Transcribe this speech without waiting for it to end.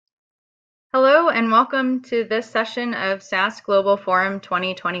Hello and welcome to this session of SAS Global Forum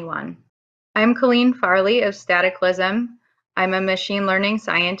 2021. I'm Colleen Farley of Staticalism. I'm a machine learning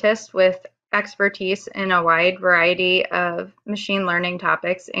scientist with expertise in a wide variety of machine learning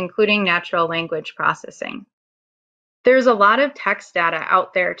topics, including natural language processing. There's a lot of text data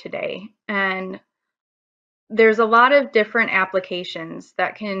out there today, and there's a lot of different applications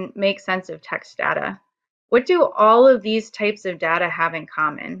that can make sense of text data. What do all of these types of data have in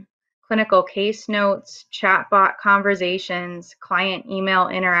common? Clinical case notes, chatbot conversations, client email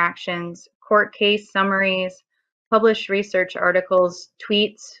interactions, court case summaries, published research articles,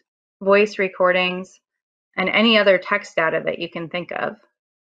 tweets, voice recordings, and any other text data that you can think of.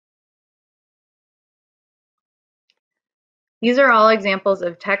 These are all examples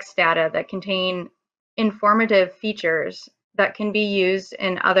of text data that contain informative features that can be used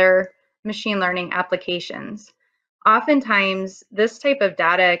in other machine learning applications. Oftentimes, this type of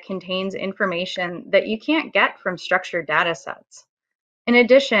data contains information that you can't get from structured data sets. In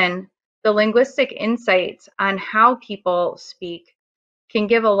addition, the linguistic insights on how people speak can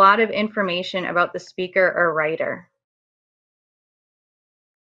give a lot of information about the speaker or writer.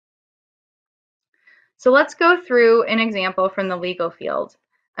 So let's go through an example from the legal field.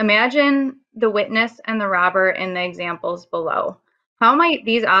 Imagine the witness and the robber in the examples below. How might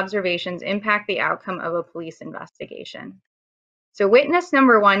these observations impact the outcome of a police investigation? So witness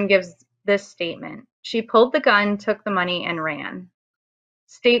number one gives this statement. She pulled the gun, took the money, and ran.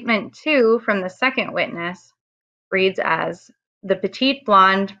 Statement two from the second witness reads as, the petite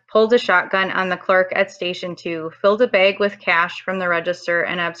blonde pulled a shotgun on the clerk at station 2, filled a bag with cash from the register,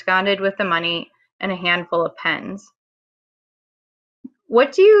 and absconded with the money and a handful of pens.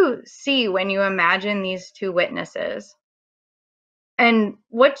 What do you see when you imagine these two witnesses? And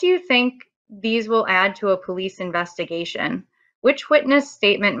what do you think these will add to a police investigation? Which witness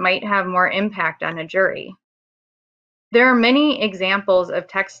statement might have more impact on a jury? There are many examples of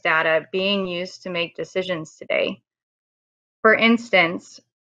text data being used to make decisions today. For instance,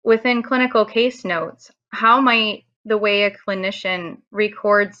 within clinical case notes, how might the way a clinician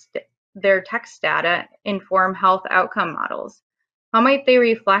records their text data inform health outcome models? How might they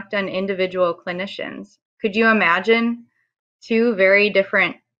reflect on individual clinicians? Could you imagine two very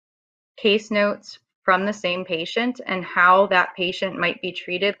different case notes from the same patient and how that patient might be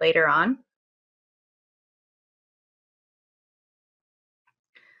treated later on?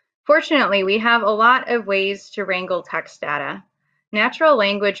 Fortunately, we have a lot of ways to wrangle text data. Natural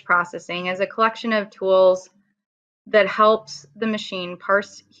language processing is a collection of tools that helps the machine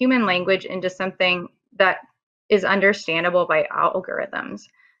parse human language into something that is understandable by algorithms.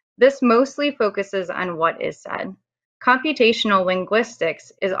 This mostly focuses on what is said. Computational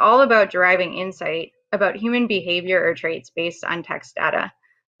linguistics is all about deriving insight about human behavior or traits based on text data.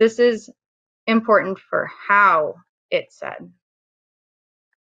 This is important for how it's said.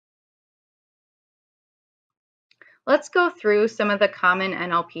 Let's go through some of the common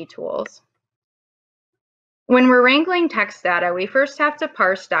NLP tools. When we're wrangling text data, we first have to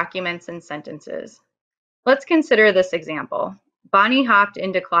parse documents and sentences. Let's consider this example. Bonnie hopped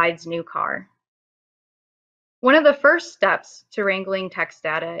into Clyde's new car. One of the first steps to wrangling text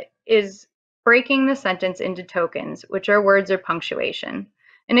data is breaking the sentence into tokens, which are words or punctuation.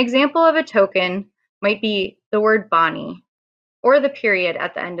 An example of a token might be the word Bonnie or the period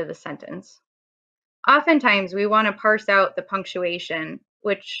at the end of the sentence. Oftentimes, we want to parse out the punctuation,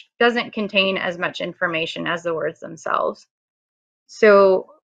 which doesn't contain as much information as the words themselves.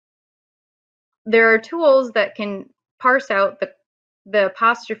 So there are tools that can parse out the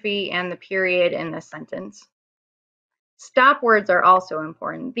apostrophe and the period in the sentence. Stop words are also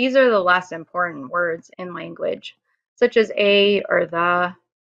important. These are the less important words in language, such as a or the.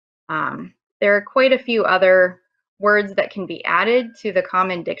 There are quite a few other words that can be added to the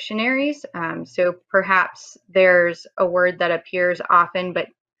common dictionaries. So perhaps there's a word that appears often but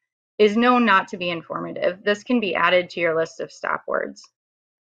is known not to be informative. This can be added to your list of stop words.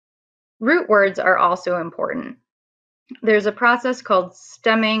 Root words are also important. There's a process called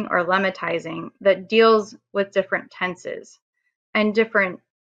stemming or lemmatizing that deals with different tenses and different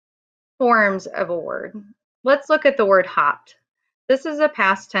forms of a word. Let's look at the word hopped. This is a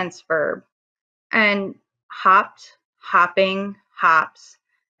past tense verb, and hopped, hopping, hops,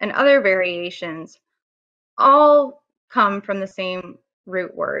 and other variations all come from the same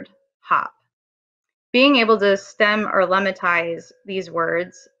root word, hop. Being able to stem or lemmatize these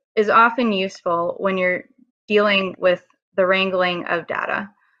words is often useful when you're dealing with the wrangling of data.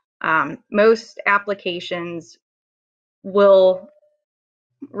 Most applications will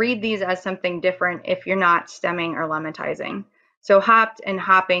read these as something different if you're not stemming or lemmatizing. So hopped and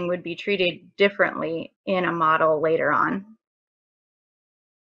hopping would be treated differently in a model later on.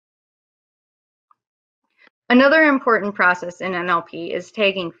 Another important process in NLP is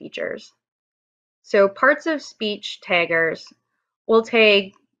tagging features. So parts of speech taggers will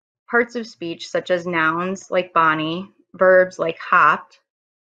tag parts of speech such as nouns like Bonnie, verbs like hopped,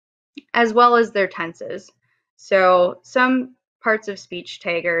 as well as their tenses. So some parts of speech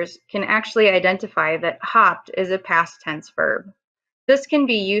taggers can actually identify that hopped is a past tense verb. This can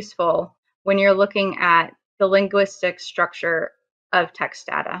be useful when you're looking at the linguistic structure of text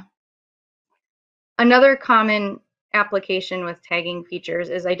data. Another common application with tagging features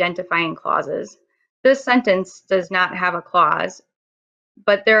is identifying clauses. This sentence does not have a clause,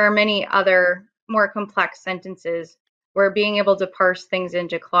 but there are many other more complex sentences where being able to parse things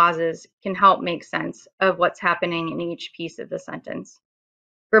into clauses can help make sense of what's happening in each piece of the sentence.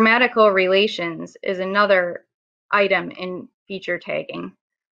 Grammatical relations is another item in feature tagging.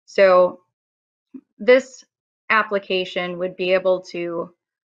 So this application would be able to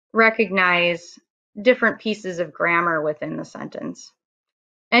recognize different pieces of grammar within the sentence.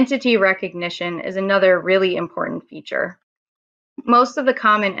 Entity recognition is another really important feature. Most of the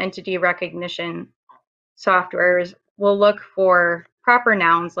common entity recognition softwares will look for proper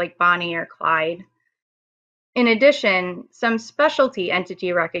nouns like Bonnie or Clyde. In addition, some specialty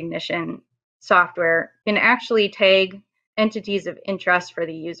entity recognition software can actually tag entities of interest for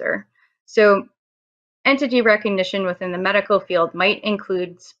the user. So entity recognition within the medical field might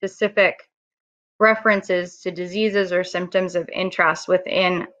include specific references to diseases or symptoms of interest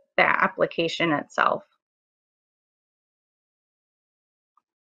within the application itself.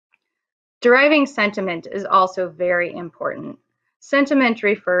 Deriving sentiment is also very important. Sentiment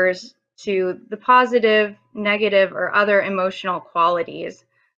refers to the positive, negative, or other emotional qualities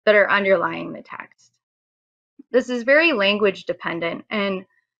that are underlying the text. This is very language dependent, and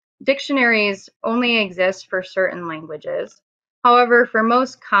dictionaries only exist for certain languages. However, for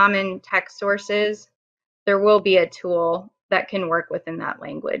most common text sources, there will be a tool that can work within that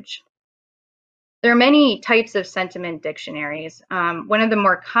language. There are many types of sentiment dictionaries. One of the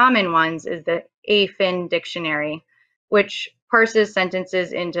more common ones is the AFIN dictionary, which parses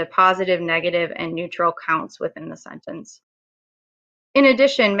sentences into positive, negative, and neutral counts within the sentence. In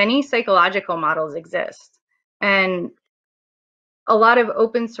addition, many psychological models exist, and a lot of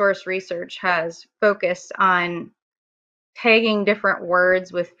open source research has focused on tagging different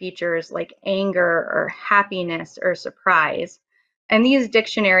words with features like anger or happiness or surprise. And these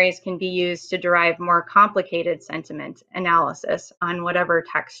dictionaries can be used to derive more complicated sentiment analysis on whatever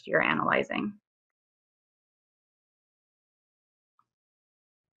text you're analyzing.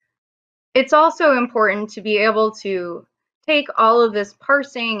 It's also important to be able to take all of this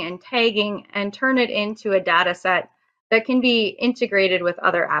parsing and tagging and turn it into a data set that can be integrated with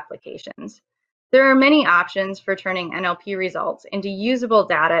other applications. There are many options for turning NLP results into usable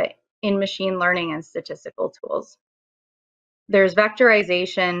data in machine learning and statistical tools. There's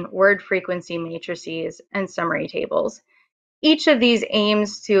vectorization, word frequency matrices, and summary tables. Each of these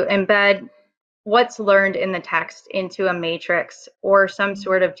aims to embed what's learned in the text into a matrix or some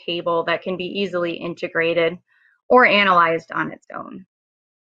sort of table that can be easily integrated or analyzed on its own.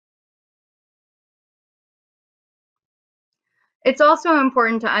 It's also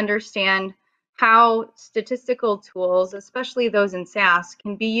important to understand how statistical tools, especially those in SAS,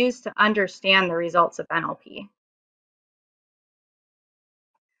 can be used to understand the results of NLP.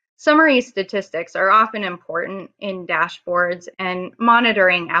 Summary statistics are often important in dashboards and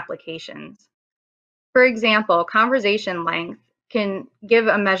monitoring applications. For example, conversation length can give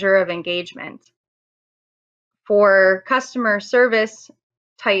a measure of engagement. For customer service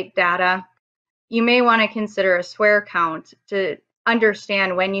type data, you may want to consider a swear count to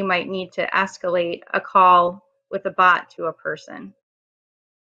understand when you might need to escalate a call with a bot to a person.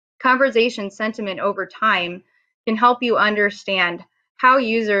 Conversation sentiment over time can help you understand how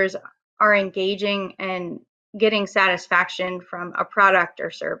users are engaging and getting satisfaction from a product or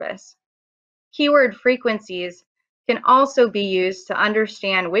service. Keyword frequencies can also be used to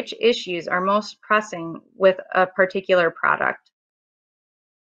understand which issues are most pressing with a particular product.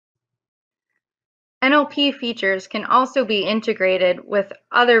 NLP features can also be integrated with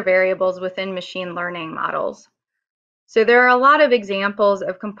other variables within machine learning models. So there are a lot of examples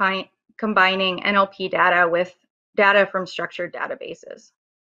of combining NLP data with data from structured databases.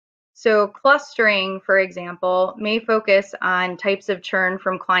 So clustering, for example, may focus on types of churn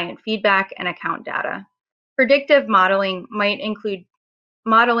from client feedback and account data. Predictive modeling might include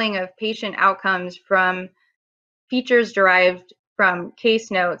modeling of patient outcomes from features derived from case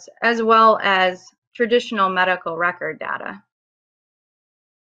notes, as well as traditional medical record data.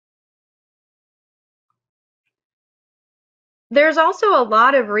 There's also a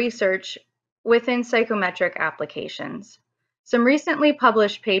lot of research within psychometric applications. Some recently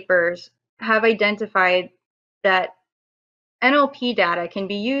published papers have identified that NLP data can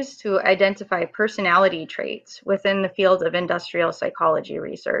be used to identify personality traits within the field of industrial psychology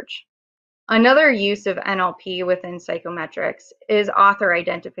research. Another use of NLP within psychometrics is author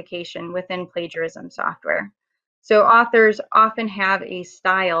identification within plagiarism software. So authors often have a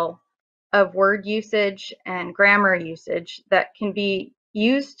style of word usage and grammar usage that can be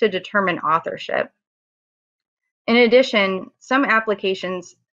used to determine authorship. In addition, some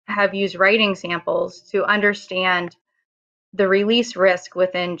applications have used writing samples to understand the release risk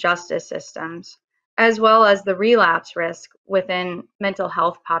within justice systems, as well as the relapse risk within mental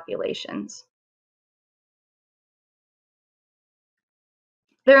health populations.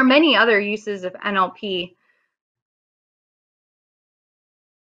 There are many other uses of NLP.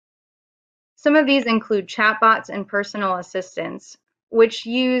 Some of these include chatbots and personal assistants, which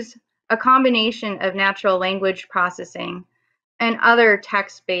use a combination of natural language processing and other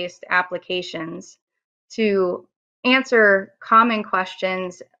text-based applications to answer common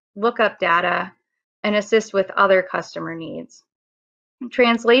questions, look up data, and assist with other customer needs.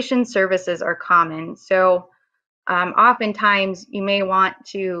 Translation services are common, so oftentimes you may want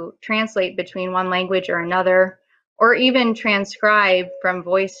to translate between one language or another, or even transcribe from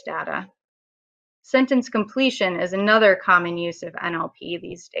voice data. Sentence completion is another common use of NLP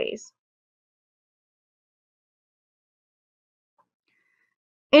these days.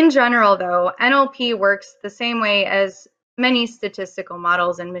 In general, though, NLP works the same way as many statistical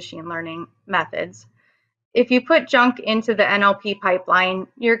models and machine learning methods. If you put junk into the NLP pipeline,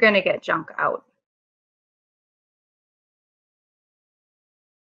 you're going to get junk out.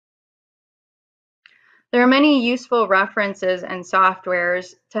 There are many useful references and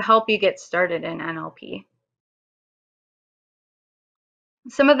softwares to help you get started in NLP.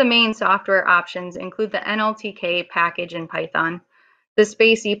 Some of the main software options include the NLTK package in Python, the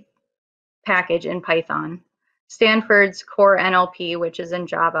Spacey package in Python, Stanford's Core NLP, which is in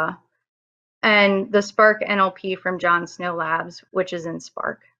Java, and the Spark NLP from John Snow Labs, which is in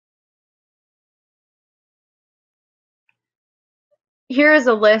Spark. Here is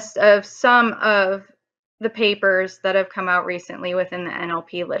a list of some of the papers that have come out recently within the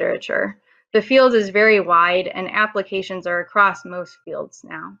NLP literature. The field is very wide and applications are across most fields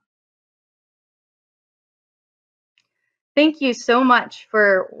now. Thank you so much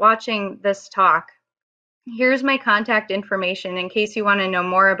for watching this talk. Here's my contact information in case you want to know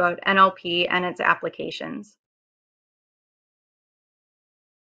more about NLP and its applications.